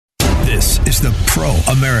This is the Pro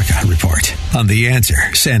America Report on The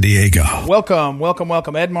Answer San Diego. Welcome.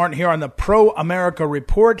 Ed Martin here on the Pro America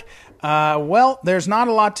Report. Well, there's not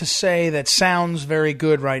a lot to say that sounds very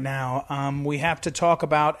good right now. We have to talk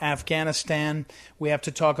about Afghanistan. We have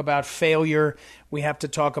to talk about failure. We have to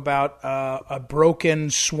talk about a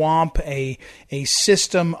broken swamp, a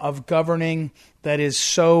system of governing that is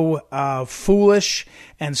so foolish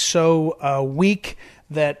and so weak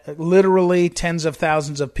that literally tens of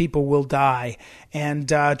thousands of people will die.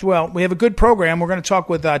 And, we have a good program. We're going to talk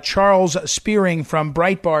with Charles Spearing from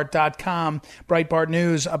Breitbart.com, Breitbart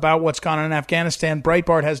News, about what's gone on in Afghanistan.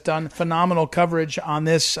 Breitbart has done phenomenal coverage on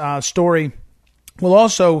this story. We'll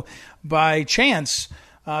also, by chance,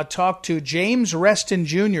 talk to James Reston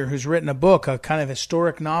Jr., who's written a book, a kind of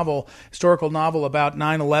historical novel about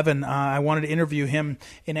 9/11. I wanted to interview him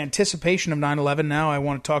in anticipation of 9/11. Now I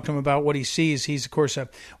want to talk to him about what he sees. He's, of course, a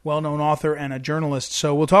well-known author and a journalist,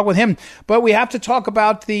 so we'll talk with him. But we have to talk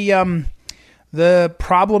about the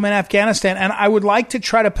problem in Afghanistan, and I would like to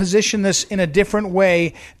try to position this in a different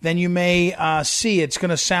way than you may see. It's going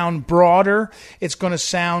to sound broader. It's going to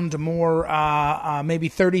sound more maybe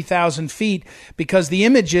 30,000 feet, because the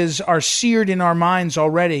images are seared in our minds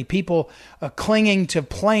already. People clinging to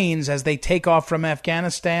planes as they take off from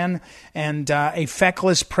Afghanistan, and a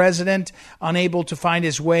feckless president unable to find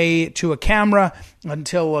his way to a camera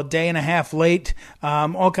until a day and a half late,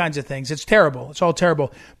 all kinds of things. It's terrible. It's all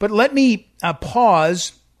terrible. But let me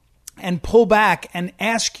pause and pull back and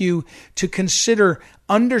ask you to consider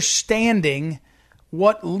understanding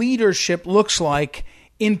what leadership looks like,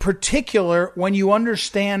 in particular when you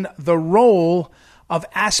understand the role of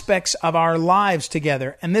aspects of our lives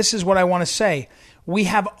together. And this is what I want to say. We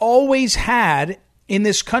have always had in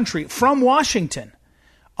this country, from Washington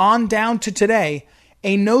on down to today,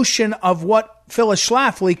 a notion of what Phyllis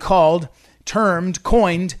Schlafly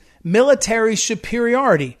coined military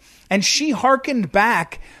superiority. And she hearkened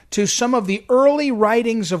back to some of the early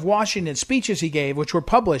writings of Washington, speeches he gave, which were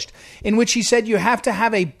published, in which he said you have to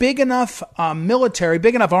have a big enough military,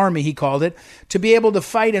 big enough army, he called it, to be able to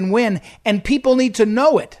fight and win. And people need to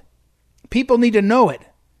know it. People need to know it.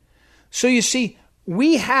 So you see,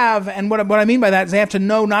 we have, and what I mean by that is they have to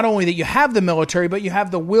know not only that you have the military, but you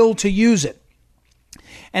have the will to use it.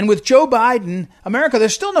 And with Joe Biden, America,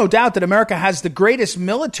 there's still no doubt that America has the greatest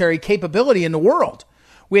military capability in the world.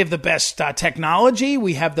 We have the best technology.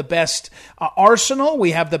 We have the best arsenal.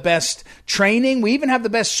 We have the best training. We even have the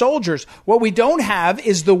best soldiers. What we don't have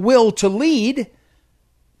is the will to lead,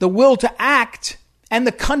 the will to act, and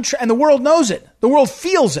the country, and the world knows it. The world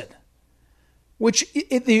feels it.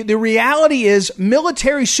 The reality is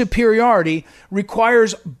military superiority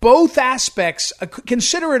requires both aspects.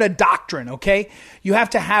 Consider it a doctrine, okay? You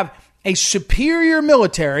have to have a superior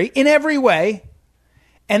military in every way,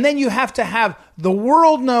 and then you have to have the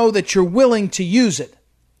world know that you're willing to use it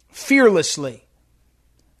fearlessly,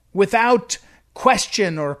 without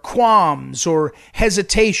question or qualms or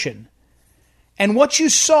hesitation. And what you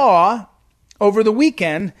saw over the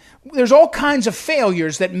weekend, there's all kinds of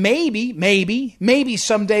failures that maybe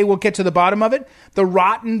someday we'll get to the bottom of it. The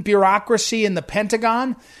rotten bureaucracy in the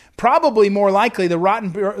Pentagon, probably more likely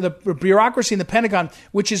the bureaucracy in the Pentagon,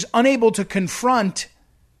 which is unable to confront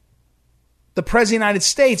the President of the United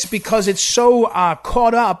States because it's so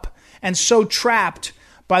caught up and so trapped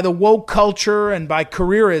by the woke culture and by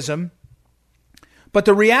careerism. But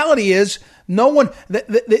the reality is, no one,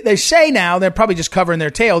 they say now, they're probably just covering their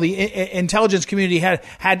tail. The intelligence community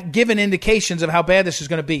had given indications of how bad this is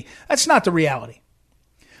going to be. That's not the reality.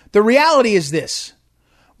 The reality is this.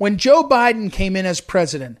 When Joe Biden came in as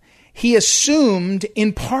president, he assumed,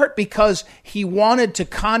 in part because he wanted to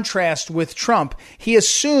contrast with Trump, he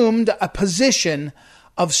assumed a position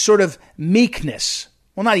of sort of meekness.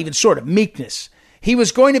 Well, not even sort of, meekness. He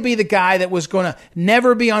was going to be the guy that was going to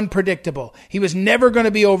never be unpredictable. He was never going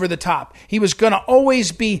to be over the top. He was going to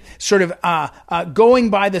always be sort of going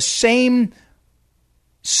by the same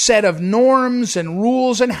set of norms and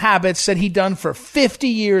rules and habits that he'd done for 50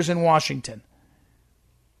 years in Washington.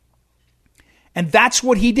 And that's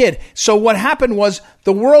what he did. So what happened was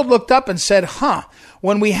the world looked up and said,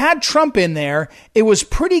 when we had Trump in there, it was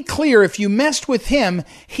pretty clear if you messed with him,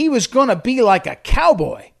 he was going to be like a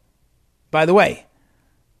cowboy. By the way,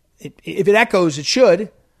 if it echoes, it should.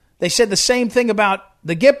 They said the same thing about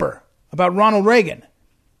the Gipper, about Ronald Reagan.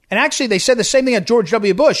 And actually, they said the same thing at George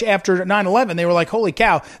W. Bush after 9/11. They were like, holy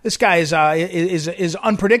cow, this guy is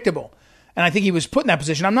unpredictable. And I think he was put in that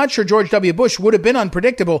position. I'm not sure George W. Bush would have been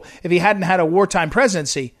unpredictable if he hadn't had a wartime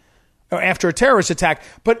presidency or after a terrorist attack.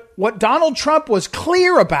 But what Donald Trump was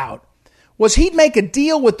clear about was he'd make a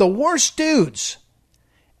deal with the worst dudes.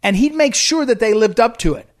 and he'd make sure that they lived up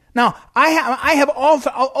to it. Now, I have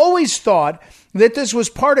always thought that this was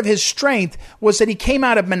part of his strength, was that he came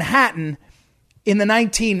out of Manhattan in the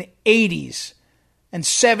 1980s and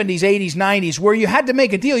 70s, 80s, 90s, where you had to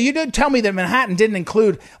make a deal. You didn't tell me that Manhattan didn't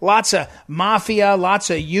include lots of mafia, lots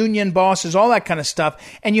of union bosses, all that kind of stuff.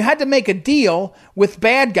 And you had to make a deal with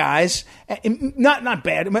bad guys, not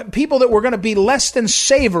bad, people that were going to be less than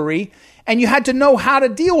savory, and you had to know how to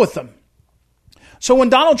deal with them. So when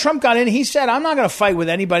Donald Trump got in, he said, I'm not going to fight with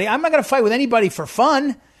anybody. I'm not going to fight with anybody for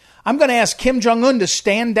fun. I'm going to ask Kim Jong-un to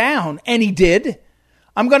stand down. And he did.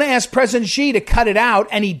 I'm going to ask President Xi to cut it out.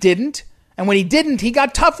 And he didn't. And when he didn't, he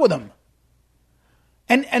got tough with him.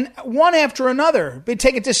 And one after another, they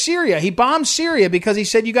take it to Syria. He bombed Syria because he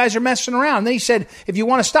said, you guys are messing around. And then he said, if you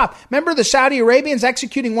want to stop. Remember the Saudi Arabians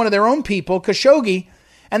executing one of their own people, Khashoggi?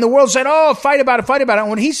 And the world said, oh, fight about it, fight about it. And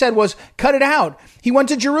what he said was, cut it out. He went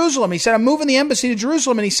to Jerusalem. He said, I'm moving the embassy to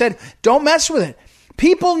Jerusalem. And he said, don't mess with it.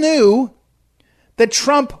 People knew that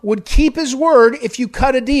Trump would keep his word if you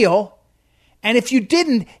cut a deal. And if you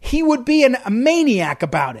didn't, he would be a maniac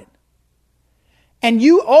about it. And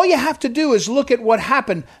all you have to do is look at what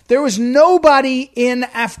happened. There was nobody in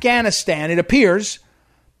Afghanistan, it appears,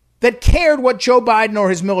 that cared what Joe Biden or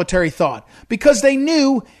his military thought, because they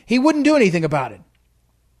knew he wouldn't do anything about it.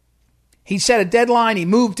 He set a deadline. He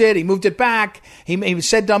moved it back. He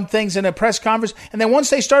said dumb things in a press conference. And then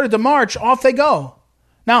once they started to march, off they go.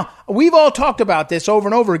 Now, we've all talked about this over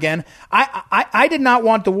and over again. I did not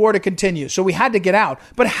want the war to continue, so we had to get out.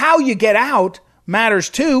 But how you get out matters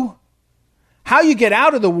too. How you get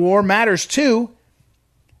out of the war matters too.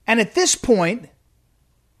 And at this point,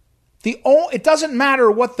 it doesn't matter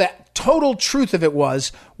what the total truth of it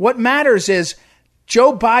was. What matters is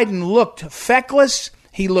Joe Biden looked feckless.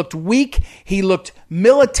 He looked weak. He looked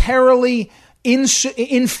militarily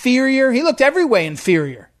inferior. He looked every way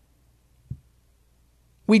inferior.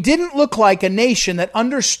 We didn't look like a nation that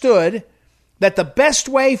understood that the best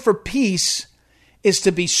way for peace is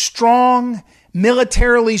to be strong,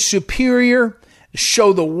 militarily superior,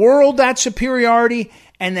 show the world that superiority,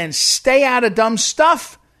 and then stay out of dumb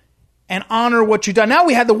stuff and honor what you've done. Now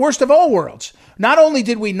we had the worst of all worlds. Not only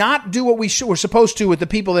did we not do what we were supposed to with the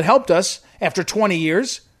people that helped us after 20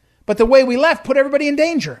 years, but the way we left put everybody in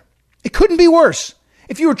danger. It couldn't be worse.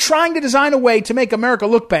 If you were trying to design a way to make America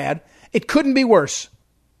look bad, it couldn't be worse.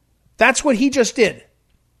 That's what he just did.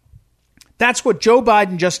 That's what Joe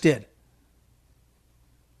Biden just did.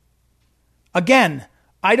 Again,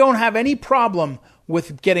 I don't have any problem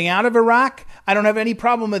with getting out of Iraq. I don't have any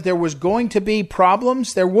problem that there was going to be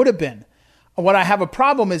problems. There would have been. What I have a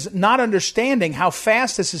problem is not understanding how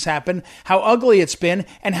fast this has happened, how ugly it's been,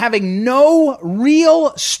 and having no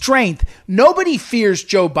real strength. Nobody fears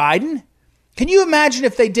Joe Biden. Can you imagine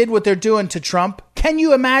if they did what they're doing to Trump? Can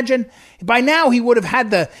you imagine? By now he would have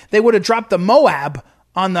had they would have dropped the Moab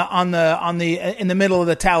in the middle of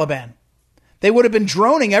the Taliban. They would have been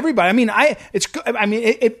droning everybody.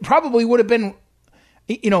 It probably would have been,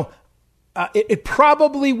 it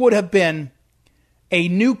probably would have been a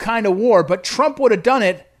new kind of war, but Trump would have done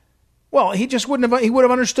it. Well, he just wouldn't have, he would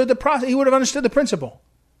have understood the process. He would have understood the principle.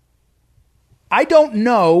 I don't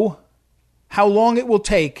know how long it will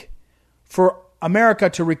take for America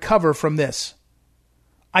to recover from this.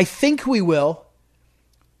 I think we will,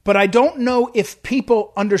 but I don't know if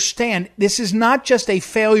people understand this is not just a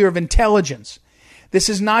failure of intelligence. This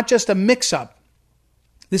is not just a mix-up.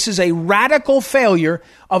 This is a radical failure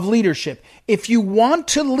of leadership. If you want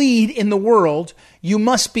to lead in the world, you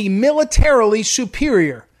must be militarily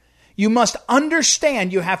superior. You must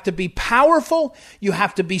understand you have to be powerful, you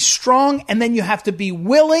have to be strong, and then you have to be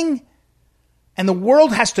willing. And the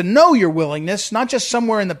world has to know your willingness, not just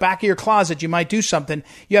somewhere in the back of your closet you might do something.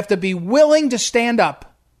 You have to be willing to stand up.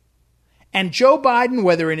 And Joe Biden,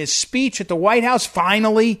 whether in his speech at the White House,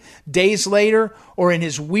 finally, days later, or in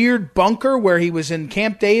his weird bunker where he was in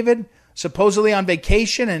Camp David, supposedly on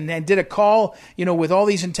vacation, and did a call, with all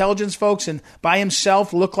these intelligence folks, and by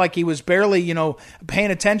himself, looked like he was barely,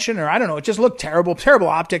 paying attention, or I don't know, it just looked terrible, terrible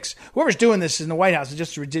optics. Whoever's doing this in the White House is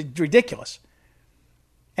just ridiculous.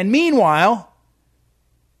 And meanwhile,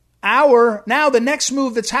 now the next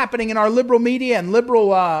move that's happening in our liberal media and liberal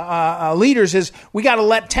leaders is we got to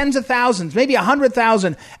let tens of thousands, maybe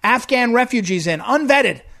 100,000 Afghan refugees in,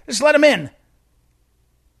 unvetted. Just let them in.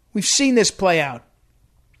 We've seen this play out.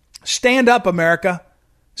 Stand up, America.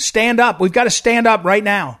 Stand up. We've got to stand up right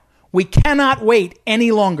now. We cannot wait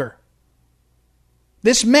any longer.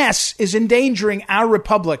 This mess is endangering our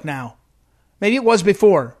republic now. Maybe it was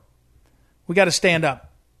before. We got to stand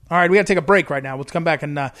up. All right, we got to take a break right now. We'll come back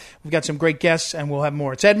and we've got some great guests, and we'll have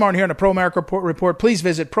more. It's Ed Martin here on the Pro America Report. Please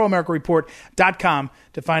visit proamericareport.com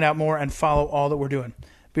to find out more and follow all that we're doing.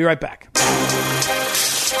 Be right back.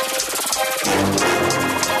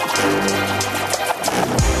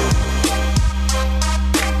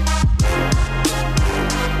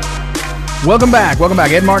 Welcome back.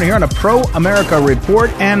 Ed Martin here on a Pro America Report.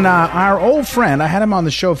 And our old friend, I had him on the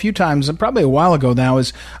show a few times, probably a while ago now,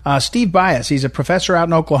 is Steve Bias. He's a professor out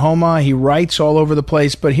in Oklahoma. He writes all over the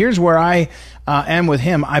place. But here's where I am with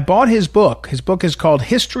him. I bought his book. His book is called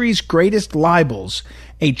History's Greatest Libels,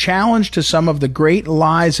 a challenge to some of the great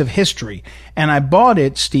lies of history. And I bought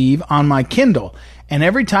it, Steve, on my Kindle. And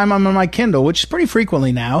every time I'm on my Kindle, which is pretty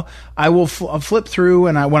frequently now, I will flip through,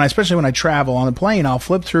 and especially when I travel on the plane, I'll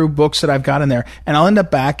flip through books that I've got in there, and I'll end up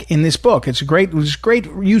back in this book. It was a great,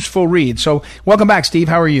 useful read. So, welcome back, Steve.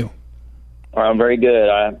 How are you? I'm very good.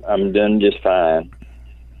 I'm doing just fine.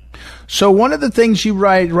 So, one of the things you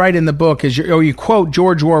write in the book is you quote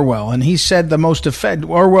George Orwell, and he said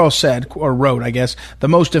Orwell said, or wrote, I guess, the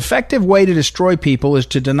most effective way to destroy people is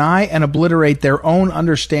to deny and obliterate their own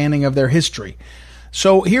understanding of their history.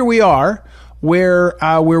 So here we are, where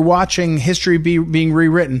we're watching history being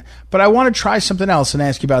rewritten. But I want to try something else and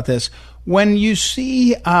ask you about this. When you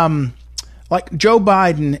see, like Joe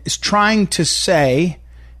Biden is trying to say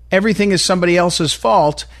everything is somebody else's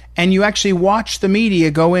fault, and you actually watch the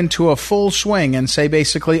media go into a full swing and say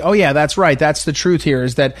basically, oh yeah, that's right, that's the truth here,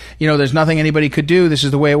 is that, there's nothing anybody could do, this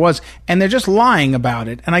is the way it was, and they're just lying about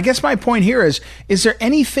it. And I guess my point here is there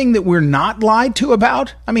anything that we're not lied to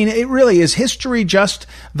about? I mean, it really is history just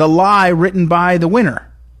the lie written by the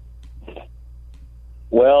winner?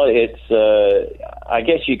 Well, it's, I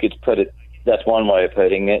guess you could put it, that's one way of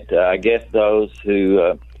putting it. I guess those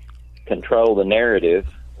who control the narrative,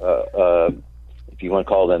 if you want to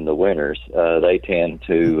call them the winners, they tend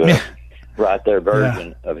to write their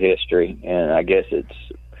version of history. And I guess it's,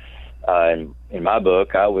 in my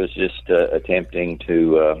book, I was just attempting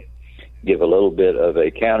to give a little bit of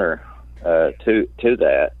a counter to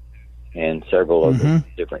that, and several of the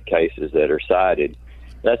different cases that are cited.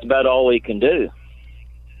 That's about all we can do.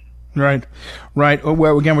 Right.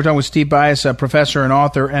 Well, again, we're talking with Steve Bias, a professor and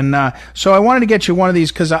author. And so I wanted to get you one of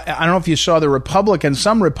these because I don't know if you saw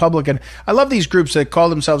some Republican. I love these groups that call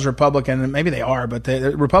themselves Republican, and maybe they are, but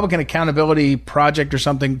the Republican Accountability Project or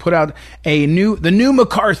something put out the new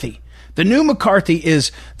McCarthy. The new McCarthy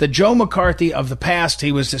is the Joe McCarthy of the past.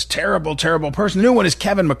 He was this terrible, terrible person. The new one is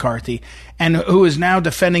Kevin McCarthy, and who is now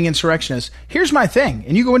defending insurrectionists. Here's my thing,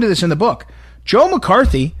 and you go into this in the book. Joe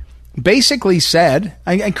McCarthy basically said,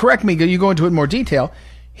 and correct me, you go into it in more detail,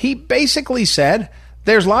 he basically said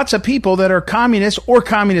there's lots of people that are communists or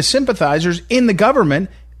communist sympathizers in the government,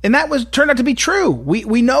 and that turned out to be true.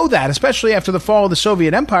 We know that, especially after the fall of the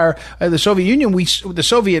Soviet Empire, the Soviet Union,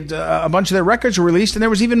 a bunch of their records were released, and there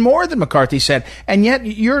was even more than McCarthy said. And yet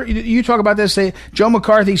you talk about this, Joe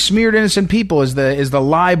McCarthy smeared innocent people is the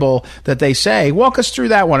libel that they say. Walk us through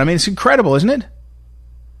that one. I mean, it's incredible, isn't it?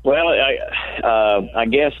 Well, I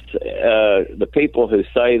guess the people who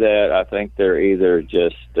say that, I think they're either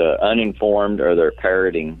just uninformed or they're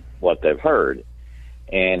parroting what they've heard.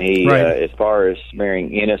 And he, as far as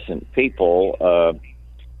smearing innocent people,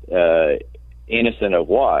 innocent of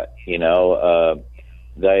what? His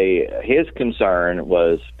concern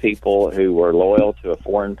was people who were loyal to a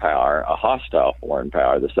foreign power, a hostile foreign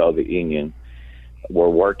power, the Soviet Union, were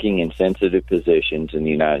working in sensitive positions in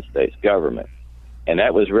the United States government. And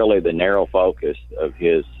that was really the narrow focus of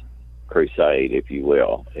his crusade, if you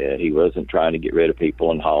will. He wasn't trying to get rid of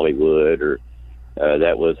people in Hollywood, or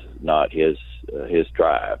that was not his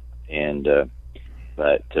drive. And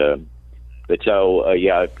but to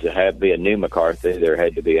be a new McCarthy, there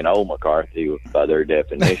had to be an old McCarthy by their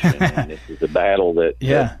definition. And this is a battle that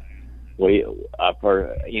a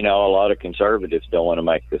lot of conservatives don't want to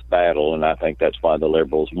make this battle, and I think that's why the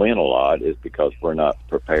liberals win a lot, is because we're not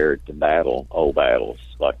prepared to battle old battles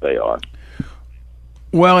like they are.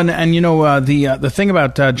 Well, and the thing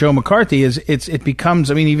about Joe McCarthy is it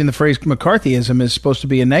becomes, I mean, even the phrase McCarthyism is supposed to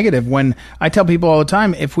be a negative. When I tell people all the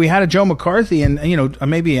time, if we had a Joe McCarthy, and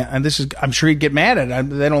maybe, and this is, I'm sure he'd get mad at it.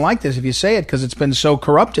 They don't like this if you say it because it's been so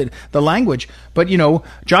corrupted, the language. But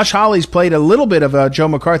Josh Hawley's played a little bit of a Joe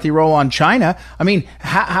McCarthy role on China. I mean,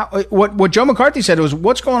 what Joe McCarthy said was,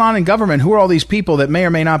 what's going on in government? Who are all these people that may or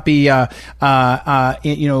may not be for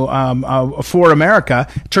America?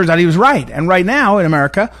 It turns out he was right, and right now in America,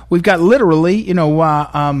 America, we've got literally,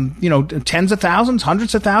 tens of thousands,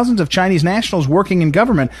 hundreds of thousands of Chinese nationals working in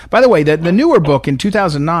government. By the way, the newer book in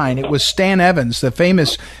 2009, it was Stan Evans, the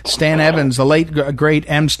famous Stan Evans, the late great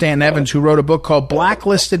M. Stan Evans, who wrote a book called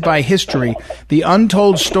Blacklisted by History, The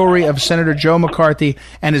Untold Story of Senator Joe McCarthy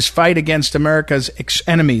and His Fight Against America's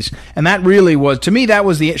Enemies. And that really was, to me,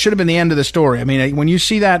 it should have been the end of the story. I mean, when you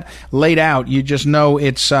see that laid out, you just know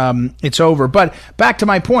it's over. But back to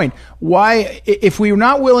my point, why, if we're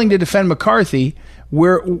not willing to defend McCarthy,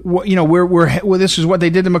 this is what they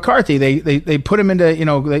did to McCarthy. They put him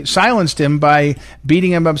into, they silenced him by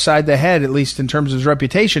beating him upside the head, at least in terms of his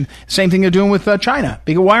reputation. Same thing they're doing with China.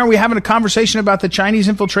 Because why aren't we having a conversation about the Chinese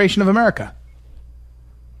infiltration of America?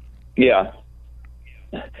 Yeah.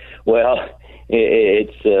 Well,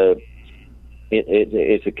 it's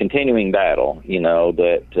a continuing battle,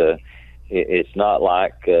 that it's not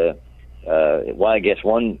like, I guess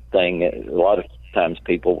one thing, a lot of times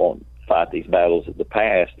people won't fight these battles of the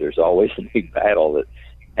past. There's always a big battle that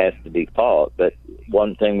has to be fought. But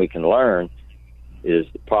one thing we can learn is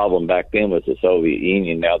the problem back then was the Soviet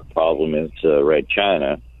Union. Now the problem is Red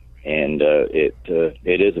China, and it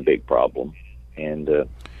is a big problem. And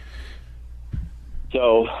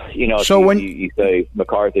so when you say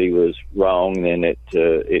McCarthy was wrong, then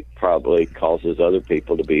it probably causes other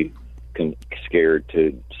people to be scared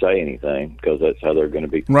to say anything, because that's how they're going to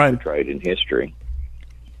be portrayed in history.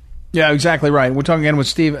 Yeah, exactly right. We're talking again with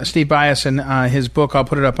Steve Bias and his book. I'll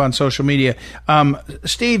put it up on social media.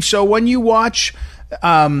 Steve, so when you watch,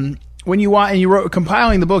 and you wrote,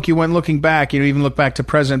 compiling the book, you went looking back. You even look back to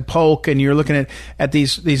President Polk, and you're looking at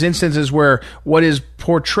these instances where what is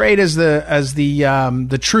portrayed as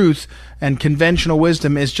the truth and conventional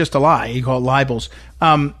wisdom is just a lie. You call it libels.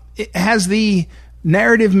 Has the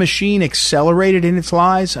narrative machine accelerated in its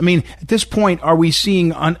lies? I mean, at this point, are we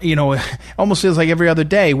seeing, almost feels like every other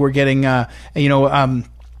day we're getting, the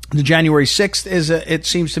January 6th is, it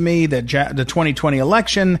seems to me, that the 2020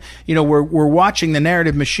 election, we're watching the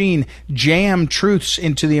narrative machine jam truths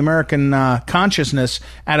into the American consciousness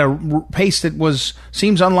at a pace that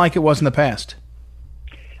seems unlike it was in the past.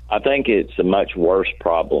 I think it's a much worse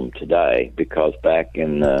problem today, because back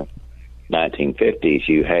in the 1950s,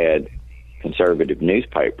 you had conservative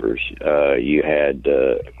newspapers. You had,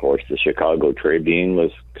 of course, the Chicago Tribune was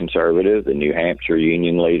conservative, the New Hampshire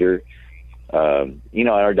Union Leader,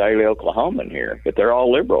 our Daily Oklahoman here, but they're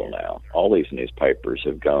all liberal now. All these newspapers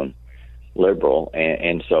have gone liberal.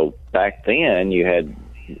 And so back then you had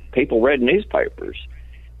people read newspapers.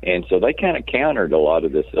 And so they kind of countered a lot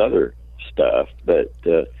of this other stuff, but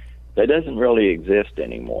that doesn't really exist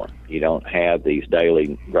anymore. You don't have these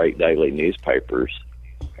great daily newspapers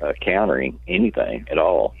countering anything at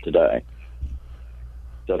all today.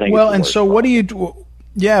 So I think what do you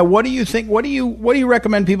think? What do you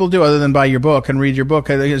recommend people do other than buy your book and read your book?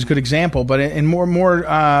 I think it's a good example, but in more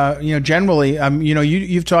generally,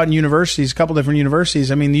 you've taught in universities, a couple different universities.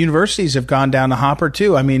 I mean, the universities have gone down the hopper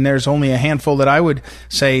too. I mean, there's only a handful that I would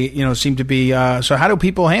say, seem to be. So how do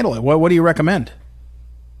people handle it? What do you recommend?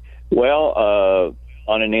 Well,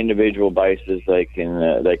 on an individual basis, they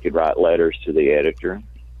could write letters to the editor.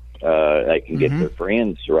 They can get their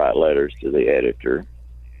friends to write letters to the editor,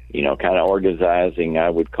 kind of organizing, I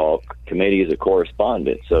would call committees of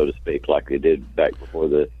correspondence, so to speak, like they did back before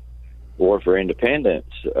the War for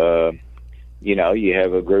Independence. You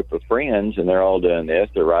have a group of friends, and they're all doing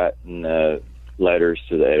this. They're writing letters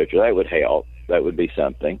to the editor. That would help. That would be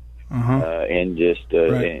something. And just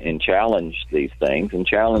and challenge these things, and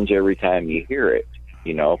challenge every time you hear it.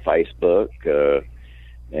 Facebook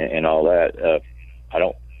and all that. I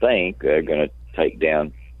don't think they're going to take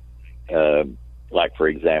down, like, for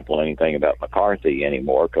example, anything about McCarthy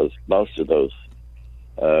anymore, because most of those,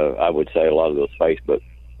 I would say a lot of those Facebook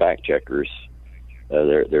fact checkers,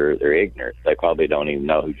 they're ignorant. They probably don't even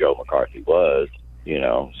know who Joe McCarthy was,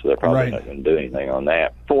 so they're probably not going to do anything on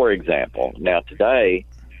that. For example, now today,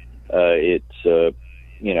 it's,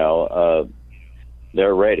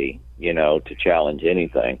 they're ready, to challenge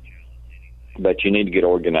anything. But you need to get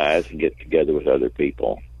organized and get together with other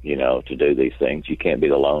people, to do these things. You can't be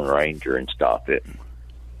the Lone Ranger and stop it.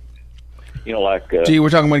 We're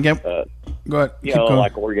talking about again. Go ahead.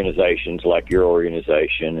 Like organizations, like your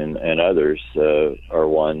organization and others are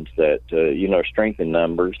ones that strengthen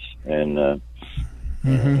numbers and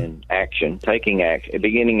action, taking action,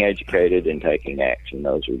 beginning educated and taking action.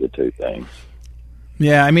 Those are the two things.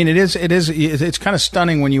 Yeah, I mean, it's kind of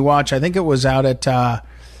stunning when you watch. I think it was out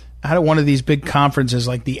at one of these big conferences,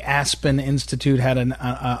 like the Aspen Institute had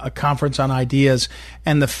a conference on ideas,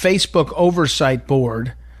 and the Facebook oversight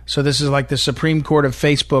board. So this is like the Supreme Court of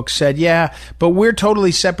Facebook said, yeah, but we're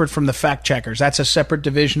totally separate from the fact checkers. That's a separate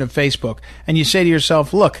division of Facebook. And you say to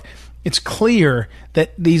yourself, look, it's clear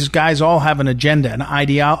that these guys all have an agenda, an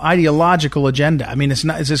ideological agenda. I mean, it's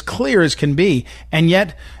as clear as can be, and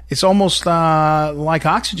yet it's almost like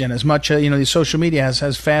oxygen. As much the social media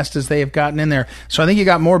as fast as they have gotten in there. So I think you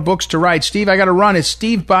got more books to write, Steve. I got to run. It's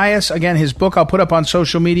Steve Bias again. His book I'll put up on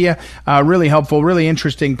social media. Really helpful, really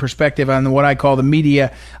interesting perspective on what I call the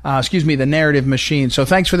media. The narrative machine. So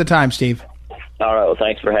thanks for the time, Steve. All right. Well,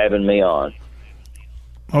 thanks for having me on.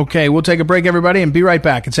 Okay, we'll take a break, everybody, and be right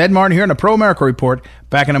back. It's Ed Martin here on the Pro America Report.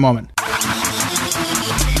 Back in a moment.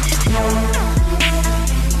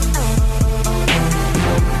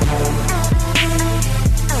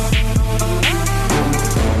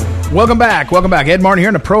 Welcome back. Ed Martin here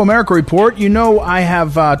on the Pro America Report. You know, I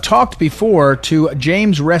have talked before to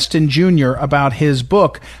James Reston Jr. about his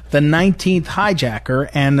book, The 19th Hijacker.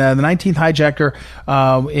 And The 19th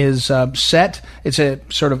Hijacker is set. It's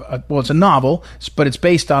it's a novel, but it's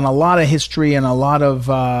based on a lot of history and a lot of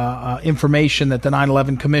information that the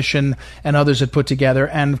 9/11 Commission and others had put together.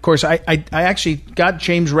 And, of course, I actually got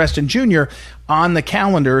James Reston Jr. on the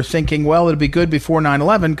calendar thinking, well, it'll be good before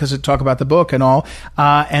 9/11 because it talk about the book and all.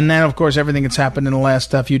 And then, of course, everything that's happened in the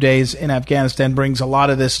last few days in Afghanistan brings a lot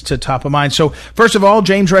of this to top of mind. So, first of all,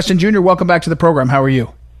 James Reston Jr., welcome back to the program. How are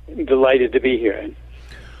you? Delighted to be here.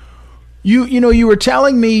 You were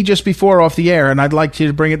telling me just before off the air, and I'd like you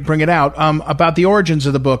to bring it out about the origins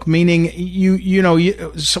of the book. Meaning, you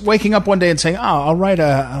waking up one day and saying, "Oh, I'll write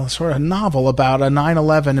a sort of novel about a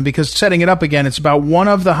 9/11," and because setting it up again, it's about one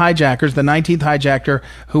of the hijackers, the 19th hijacker,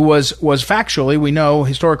 who was factually, we know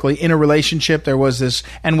historically, in a relationship. There was this,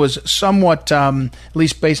 and was somewhat, at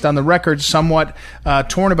least based on the records, somewhat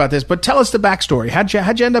torn about this. But tell us the backstory.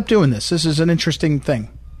 How'd you end up doing this? This is an interesting thing.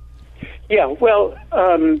 Yeah, well,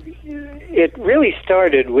 it really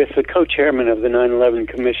started with the co-chairman of the 9/11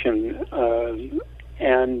 Commission,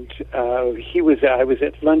 and I was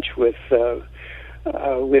at lunch with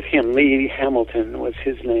him. Lee Hamilton was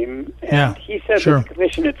his name, and he said that the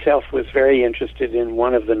commission itself was very interested in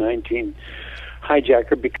one of the 19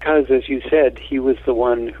 hijacker because, as you said, he was the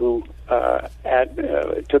one who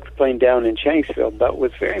took the plane down in Shanksville, but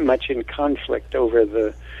was very much in conflict over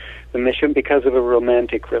the mission because of a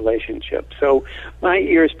romantic relationship. So my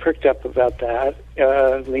ears perked up about that.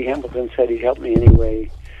 Lee Hamilton said he'd help me any way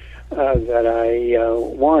that I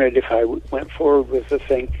wanted if I went forward with the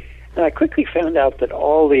thing. And I quickly found out that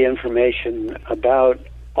all the information about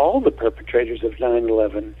all the perpetrators of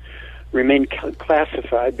 9/11 remained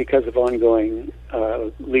classified because of ongoing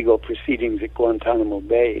legal proceedings at Guantanamo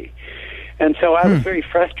Bay. And so I was very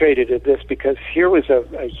frustrated at this because here was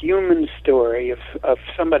a human story of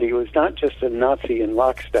somebody who was not just a Nazi in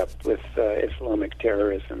lockstep with Islamic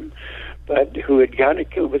terrorism, but who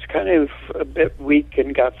was kind of a bit weak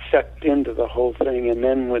and got sucked into the whole thing, and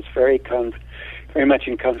then was very much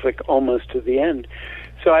in conflict almost to the end.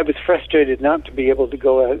 So I was frustrated not to be able to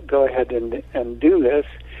go ahead and do this,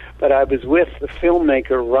 but I was with the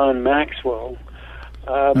filmmaker Ron Maxwell.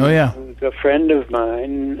 Who's a friend of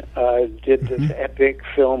mine, did this epic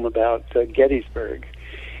film about Gettysburg.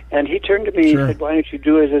 And he turned to me and said, why don't you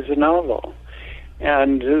do it as a novel?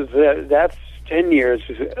 And that's 10 years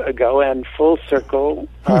ago, and full circle,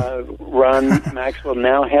 Ron Maxwell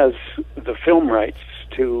now has the film rights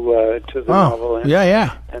to the novel. And,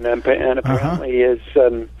 and apparently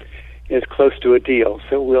is close to a deal.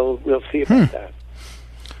 So we'll see about that.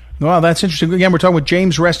 Well, that's interesting. Again, we're talking with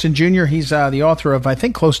James Reston Jr. He's the author of, I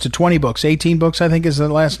think, close to 20 books. 18 books, I think, is the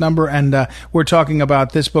last number. And we're talking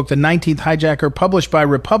about this book, The 19th Hijacker, published by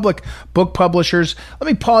Republic Book Publishers. Let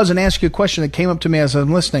me pause and ask you a question that came up to me as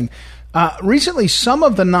I'm listening. Recently, some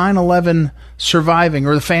of the 9/11 surviving,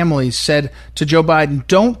 or the families, said to Joe Biden,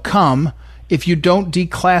 don't come if you don't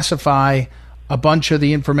declassify a bunch of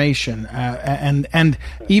the information, and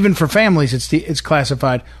even for families, it's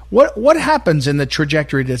classified. What happens in the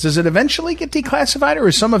trajectory of this? Does it eventually get declassified, or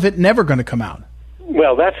is some of it never going to come out?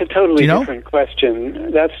 Well, that's a totally different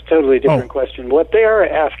question. That's a totally different question. What they are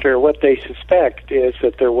after, what they suspect, is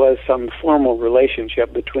that there was some formal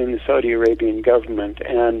relationship between the Saudi Arabian government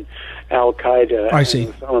and Al-Qaeda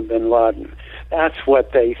and Osama bin Laden. That's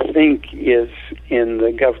what they think is in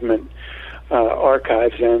the government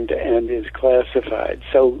archives and is classified.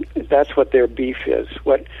 So that's what their beef is.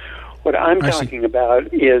 What I'm talking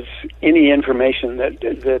about is any information that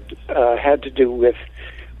had to do with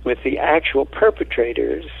the actual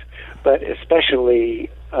perpetrators, but especially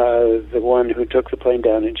the one who took the plane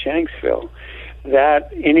down in Shanksville.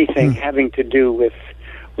 That anything having to do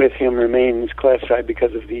with him remains classified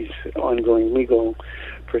because of these ongoing legal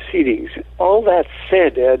proceedings. All that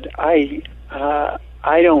said, Ed,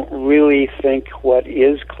 I don't really think what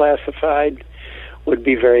is classified would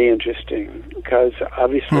be very interesting, because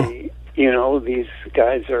obviously, these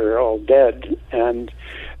guys are all dead, and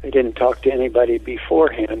they didn't talk to anybody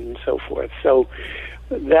beforehand and so forth. So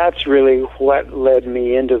that's really what led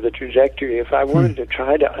me into the trajectory. If I wanted to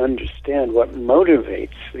try to understand what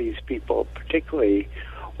motivates these people, particularly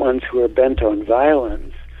ones who are bent on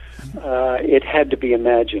violence, it had to be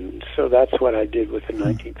imagined. So that's what I did with the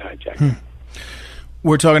 19th Hijacker.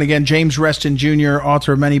 We're talking again, James Reston Jr.,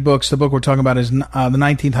 author of many books. The book we're talking about is The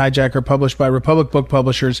 19th Hijacker, published by Republic Book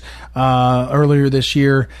Publishers earlier this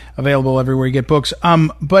year, available everywhere you get books.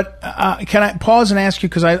 But can I pause and ask you,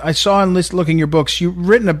 because I saw in looking your books, you've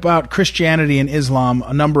written about Christianity and Islam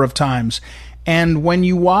a number of times. And when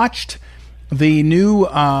you watched the new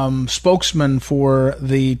spokesman for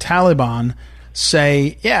the Taliban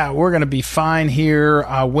say, yeah, we're going to be fine here.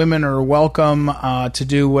 Women are welcome to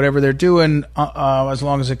do whatever they're doing as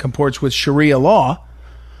long as it comports with Sharia law.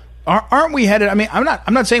 Aren't we headed? I mean, I'm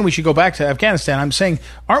not saying we should go back to Afghanistan. I'm saying,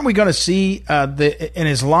 aren't we going to see an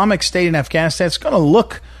Islamic state in Afghanistan? It's going to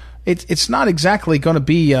look. It's not exactly going to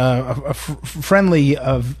be a friendly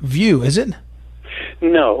view, is it?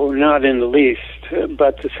 No, not in the least.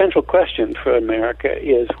 But the central question for America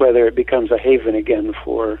is whether it becomes a haven again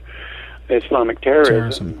for Islamic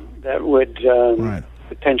terrorism that would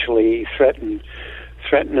potentially threaten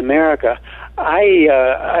America.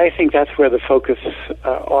 I think that's where the focus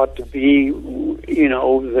ought to be.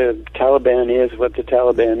 The Taliban is what the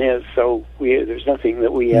Taliban is, so there's nothing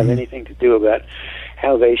that we have anything to do about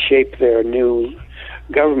how they shape their new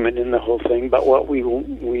government in the whole thing. But what we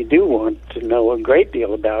do want to know a great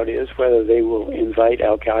deal about is whether they will invite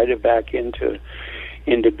Al-Qaeda back into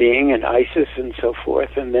being, and ISIS and so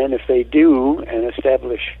forth. And then if they do and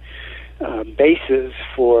establish bases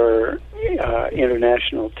for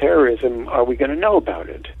international terrorism, are we going to know about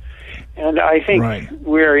it? And I think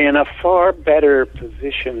we're in a far better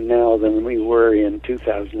position now than we were in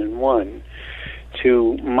 2001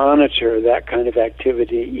 to monitor that kind of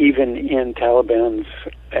activity, even in Taliban's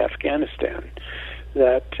Afghanistan.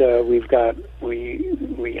 That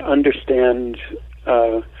we understand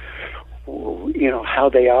how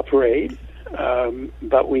they operate,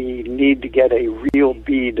 but we need to get a real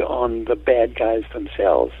bead on the bad guys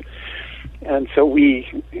themselves. And so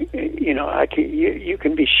you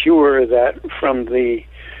can be sure that from the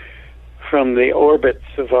orbits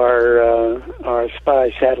of our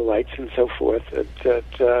spy satellites and so forth,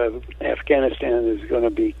 that Afghanistan is going to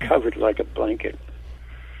be covered like a blanket.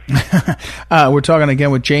 We're talking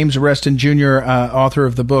again with James Reston Jr., author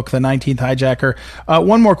of the book, The 19th Hijacker.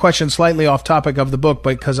 One more question, slightly off topic of the book,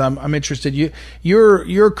 because I'm interested.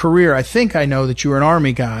 Your career, I think I know that you were an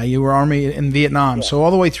Army guy. You were Army in Vietnam, yeah. So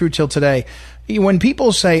all the way through till today. When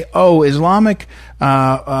people say, Islamic,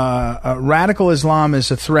 radical Islam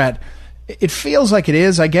is a threat, it feels like it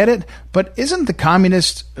is. I get it. But isn't the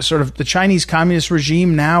the Chinese communist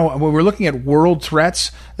regime now, when we're looking at world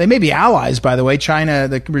threats, they may be allies, by the way. China,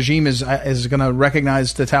 the regime is going to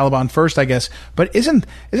recognize the Taliban first, I guess. But isn't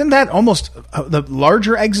that almost the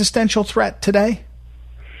larger existential threat today?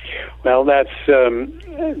 Well, that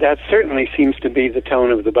certainly seems to be the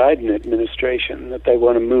tone of the Biden administration, that they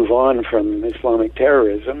want to move on from Islamic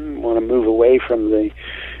terrorism, want to move away from the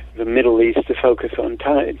Middle East to focus on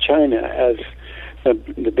China as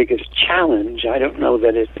the biggest challenge. I don't know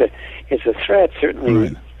that it's a threat.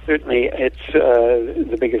 Certainly it's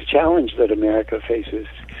the biggest challenge that America faces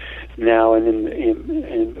now,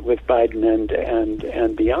 and with Biden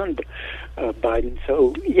and beyond Biden.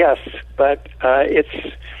 So yes, but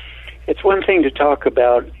it's one thing to talk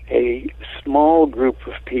about a small group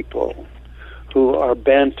of people who are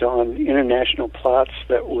bent on international plots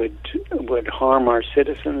that would harm our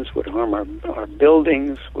citizens, would harm our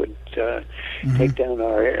buildings, would take down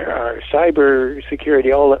our cyber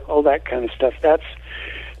security, all that kind of stuff.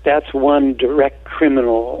 That's one direct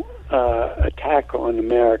criminal attack on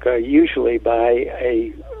America, usually by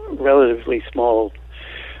a relatively small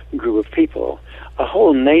group of people. A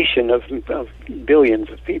whole nation of billions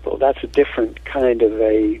of people, that's a different kind of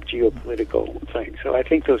a geopolitical thing. So I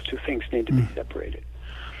think those two things need to be separated.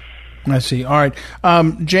 I see. All right.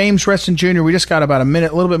 James Reston Jr., we just got about a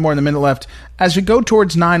little bit more than a minute left. As we go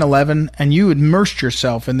towards 9/11, and you immersed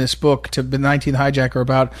yourself in this book, to the 19th Hijacker,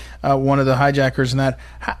 about one of the hijackers and that,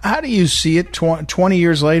 how do you see it 20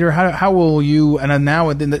 years later? How will you, and now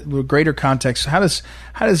within the greater context, how does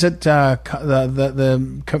it,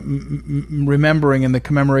 the remembering and the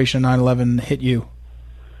commemoration of 9/11 hit you?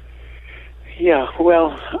 Yeah,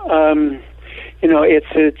 well,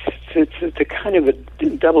 it's a kind of a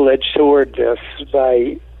double-edged sword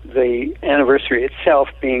by the anniversary itself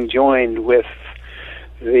being joined with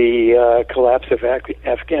the collapse of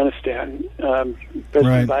Afghanistan.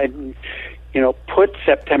 President Biden, put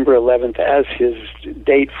September 11th as his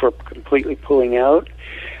date for completely pulling out.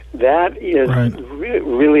 That is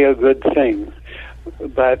really a good thing.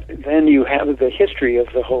 But then you have the history of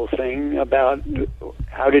the whole thing about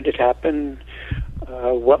how did it happen,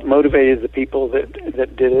 what motivated the people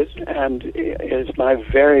that did it, and it is my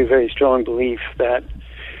very, very strong belief that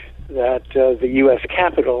the U.S.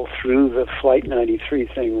 Capitol, through the Flight 93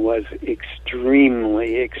 thing, was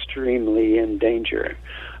extremely, extremely in danger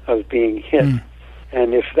of being hit.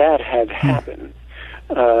 And if that had happened,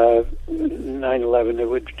 9/11, it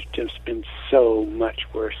would have just been so much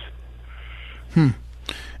worse.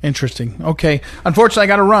 Interesting. Okay. Unfortunately, I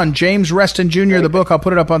got to run. James Reston Jr., the book, I'll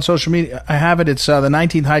put it up on social media. I have it. It's The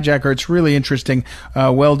 19th Hijacker. It's really interesting.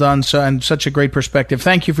 Well done, and such a great perspective.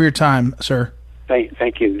 Thank you for your time, sir.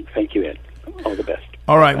 Thank you, Ed. All the best.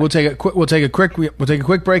 All right, we'll take a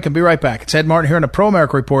quick break and be right back. It's Ed Martin here on the Pro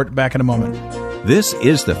America Report. Back in a moment. This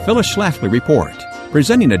is the Phyllis Schlafly Report,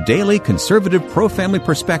 presenting a daily conservative pro-family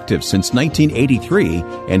perspective since 1983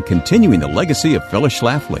 and continuing the legacy of Phyllis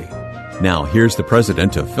Schlafly. Now, here's the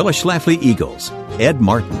president of Phyllis Schlafly Eagles, Ed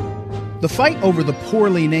Martin. The fight over the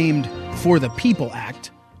poorly named For the People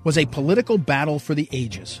Act was a political battle for the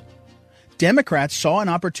ages. Democrats saw an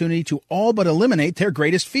opportunity to all but eliminate their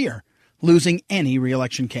greatest fear, losing any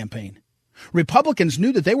re-election campaign. Republicans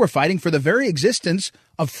knew that they were fighting for the very existence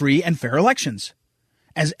of free and fair elections.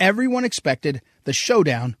 As everyone expected, the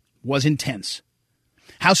showdown was intense.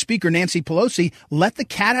 House Speaker Nancy Pelosi let the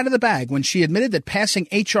cat out of the bag when she admitted that passing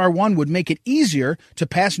H.R. 1 would make it easier to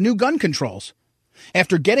pass new gun controls.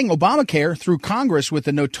 After getting Obamacare through Congress with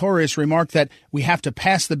the notorious remark that we have to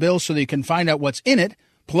pass the bill so that you can find out what's in it,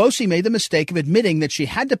 Pelosi made the mistake of admitting that she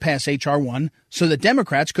had to pass H.R. 1 so that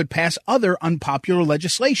Democrats could pass other unpopular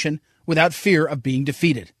legislation without fear of being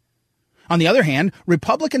defeated. On the other hand,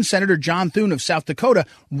 Republican Senator John Thune of South Dakota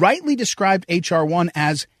rightly described H.R. 1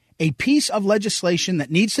 as a piece of legislation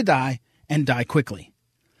that needs to die and die quickly.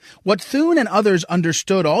 What Thune and others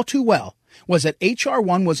understood all too well was that H.R.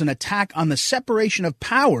 1 was an attack on the separation of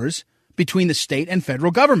powers between the state and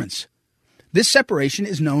federal governments. This separation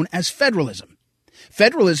is known as federalism.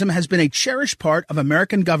 Federalism has been a cherished part of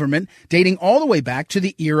American government dating all the way back to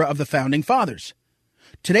the era of the Founding Fathers.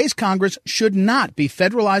 Today's Congress should not be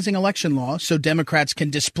federalizing election law so Democrats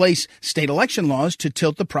can displace state election laws to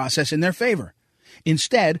tilt the process in their favor.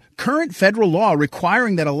 Instead, current federal law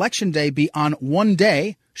requiring that Election Day be on one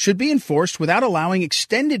day should be enforced without allowing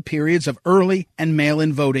extended periods of early and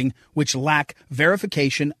mail-in voting, which lack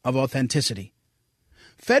verification of authenticity.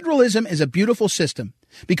 Federalism is a beautiful system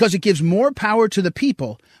because it gives more power to the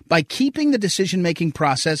people by keeping the decision-making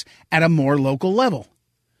process at a more local level.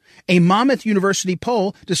 A Monmouth University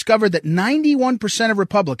poll discovered that 91% of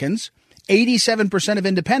Republicans, 87% of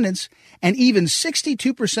independents, and even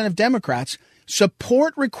 62% of Democrats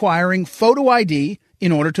support requiring photo ID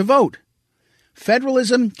in order to vote.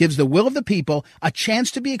 Federalism gives the will of the people a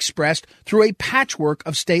chance to be expressed through a patchwork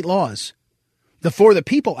of state laws. The For the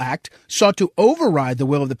People Act sought to override the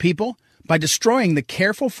will of the people by destroying the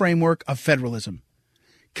careful framework of federalism.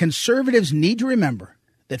 Conservatives need to remember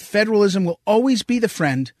that federalism will always be the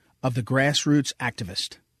friend of the grassroots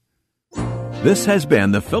activist. This has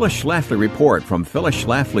been the Phyllis Schlafly Report from Phyllis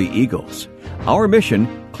Schlafly Eagles. Our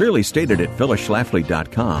mission, clearly stated at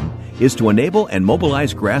phyllisschlafly.com, is to enable and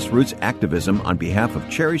mobilize grassroots activism on behalf of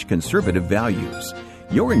cherished conservative values.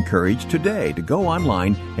 You're encouraged today to go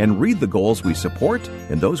online and read the goals we support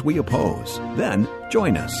and those we oppose. Then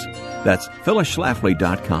join us. That's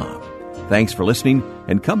phyllisschlafly.com. Thanks for listening,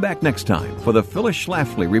 and come back next time for the Phyllis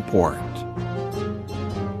Schlafly Report.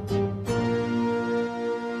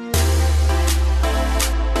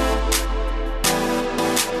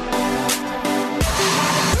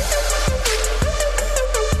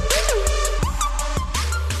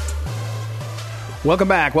 Welcome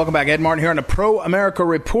back. Ed Martin here on the Pro America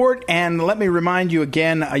Report. And let me remind you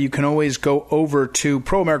again, you can always go over to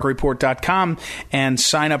proamericareport.com and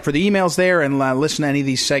sign up for the emails there and listen to any of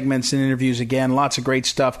these segments and interviews again. Lots of great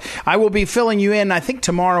stuff. I will be filling you in. I think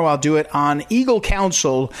tomorrow I'll do it on Eagle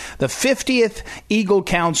Council, the 50th Eagle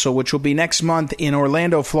Council, which will be next month in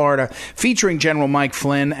Orlando, Florida, featuring General Mike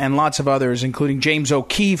Flynn and lots of others, including James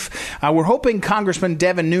O'Keefe. We're hoping Congressman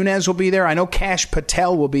Devin Nunes will be there. I know Kash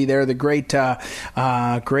Patel will be there, the great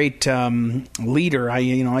great leader.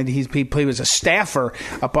 He was a staffer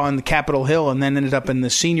up on the Capitol Hill and then ended up in the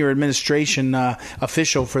senior administration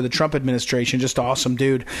official for the Trump administration. Just an awesome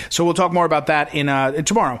dude. So we'll talk more about that in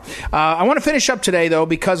tomorrow. I want to finish up today, though,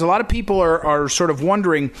 because a lot of people are sort of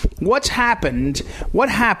wondering what's happened. What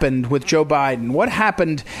happened with Joe Biden? What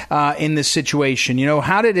happened in this situation?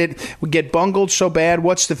 How did it get bungled so bad?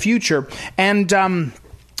 What's the future? And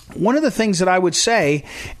one of the things that I would say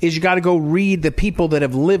is you got to go read the people that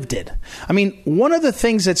have lived it. I mean, one of the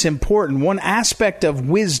things that's important, one aspect of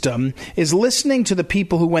wisdom is listening to the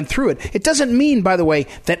people who went through it. It doesn't mean, by the way,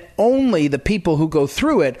 that only the people who go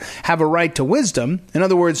through it have a right to wisdom. In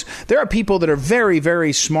other words, there are people that are very,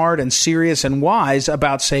 very smart and serious and wise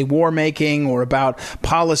about, say, war making or about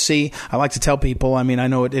policy. I like to tell people, I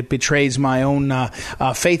know it betrays my own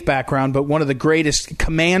faith background, but one of the greatest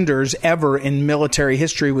commanders ever in military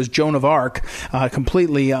history was Joan of Arc,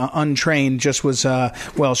 completely untrained, just was,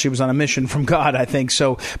 she was on a mission from God, I think.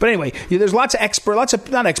 So, but anyway, there's lots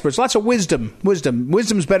of wisdom.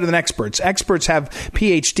 Wisdom's better than experts. Experts have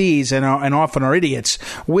PhDs and often are idiots.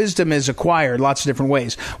 Wisdom is acquired lots of different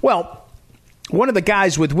ways. Well, one of the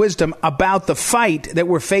guys with wisdom about the fight that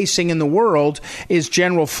we're facing in the world is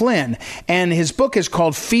General Flynn. And his book is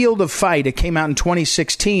called Field of Fight. It came out in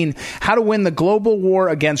 2016, How to Win the Global War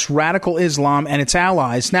Against Radical Islam and Its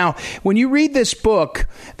Allies. Now, when you read this book,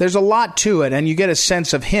 there's a lot to it, and you get a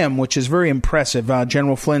sense of him, which is very impressive.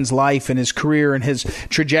 General Flynn's life and his career and his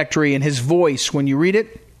trajectory and his voice when you read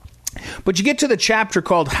it. But you get to the chapter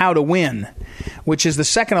called How to Win, which is the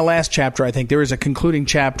second to last chapter, I think. There is a concluding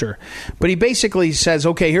chapter. But he basically says,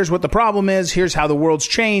 okay, here's what the problem is. Here's how the world's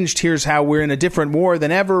changed. Here's how we're in a different war than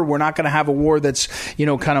ever. We're not going to have a war that's,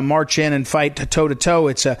 kind of march in and fight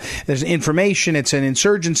toe-to-toe. There's information. It's an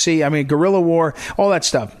insurgency. Guerrilla war, all that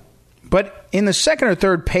stuff. But in the second or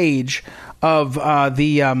third page of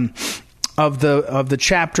the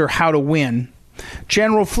chapter How to Win,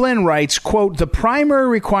 General Flynn writes, quote, "The primary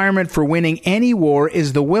requirement for winning any war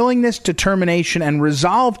is the willingness, determination, and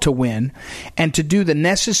resolve to win and to do the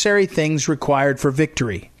necessary things required for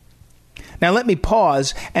victory." Now, let me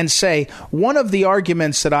pause and say one of the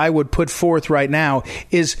arguments that I would put forth right now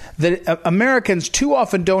is that Americans too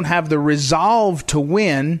often don't have the resolve to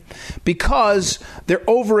win because they're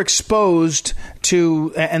overexposed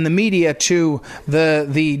to, and the media, to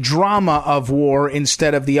the drama of war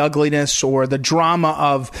instead of the ugliness, or the drama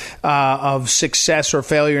of success or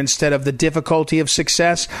failure instead of the difficulty of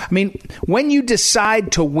success. When you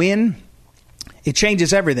decide to win, it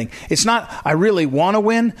changes everything. It's not, I really want to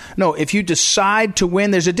win. No, if you decide to win,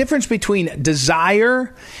 there's a difference between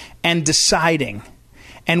desire and deciding.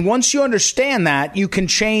 And once you understand that, you can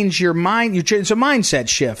change your mind. It's a mindset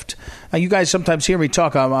shift. You guys sometimes hear me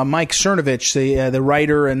talk. Mike Cernovich, the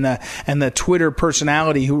writer and the Twitter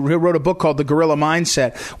personality who wrote a book called The Guerrilla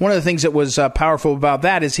Mindset. One of the things that was powerful about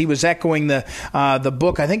that is he was echoing the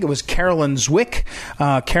book. I think it was Carolyn Zwick.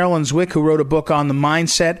 Carolyn Zwick, who wrote a book on the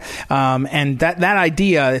mindset. And that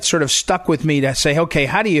idea, it sort of stuck with me to say, okay,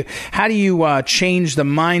 how do you change the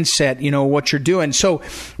mindset? What you're doing. So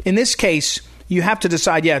in this case, you have to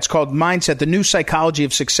decide, it's called Mindset, The New Psychology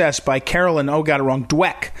of Success by Carolyn, got it wrong,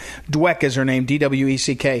 Dweck. Dweck is her name,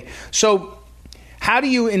 D-W-E-C-K. So how do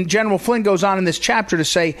you, and General Flynn goes on in this chapter to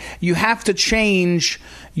say, you have to change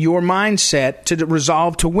your mindset to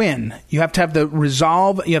resolve to win. You have to have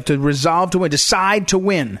resolve to win, decide to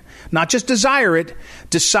win. Not just desire it,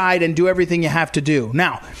 decide and do everything you have to do.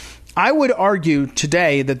 Now, I would argue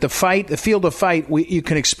today that the field of fight, you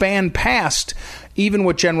can expand past even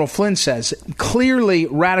what General Flynn says. Clearly,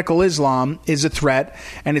 radical Islam is a threat,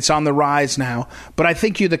 and it's on the rise now. But I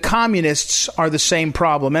think the communists are the same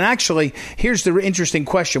problem. And actually, here's the interesting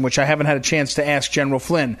question, which I haven't had a chance to ask General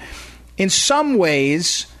Flynn. In some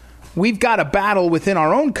ways, we've got a battle within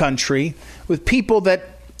our own country with people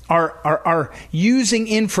that are using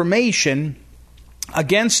information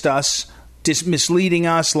against us, misleading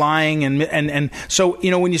us, lying, and so,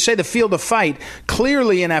 when you say the field of fight,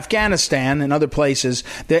 clearly in Afghanistan and other places,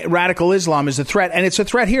 the radical Islam is a threat, and it's a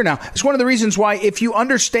threat here now. It's one of the reasons why, if you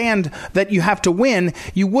understand that you have to win,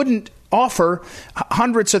 you wouldn't offer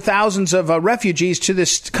hundreds of thousands of refugees to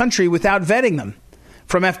this country without vetting them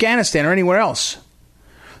from Afghanistan or anywhere else.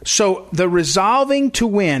 So the resolving to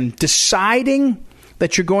win, deciding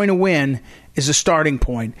that you're going to win, is a starting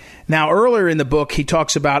point. Now, earlier in the book, he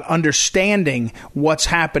talks about understanding what's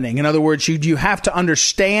happening. In other words, you have to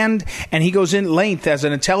understand, and he goes in length as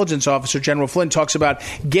an intelligence officer. General Flynn talks about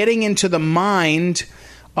getting into the mind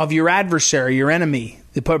of your adversary, your enemy,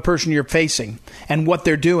 the person you're facing, and what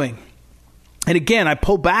they're doing. And again, I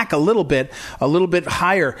pull back a little bit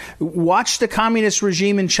higher. Watch the communist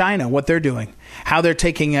regime in China, what they're doing, how they're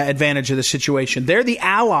taking advantage of the situation. They're the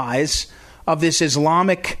allies of this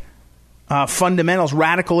Islamic fundamentals,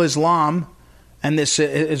 radical Islam, and this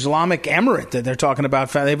Islamic emirate that they're talking about.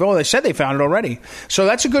 They said they found it already. So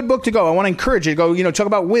that's a good book to go. I want to encourage you to go, talk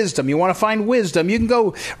about wisdom. You want to find wisdom. You can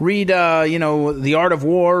go read, The Art of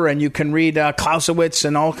War, and you can read Clausewitz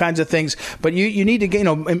and all kinds of things. But you need to get,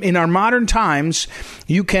 in our modern times,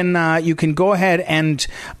 you can go ahead and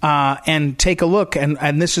take a look.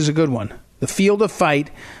 And this is a good one. The Field of Fight.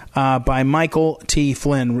 By Michael T.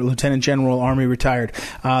 Flynn, Lieutenant General, Army retired.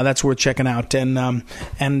 That's worth checking out, and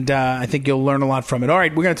I think you'll learn a lot from it. All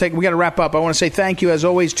right, we got to wrap up. I want to say thank you as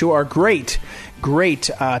always to our great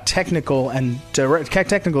technical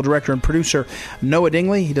director and producer Noah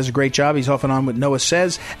Dingley. He does a great job. He's off and on with Noah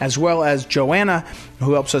Says, as well as Joanna,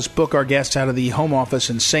 who helps us book our guests out of the home office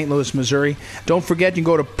in St. Louis, Missouri. Don't forget, you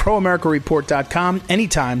can go to proamericareport.com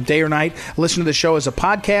anytime, day or night. Listen to the show as a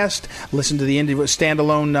podcast, listen to the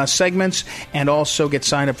standalone segments, and also get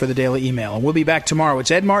signed up for the daily email. And we'll be back tomorrow. It's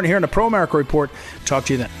Ed Martin here on the Pro America Report. Talk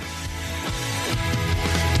to you then.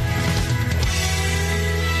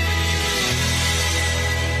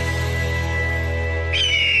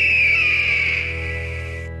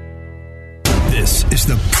 This is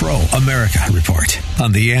the Pro America Report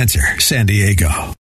on The Answer San Diego.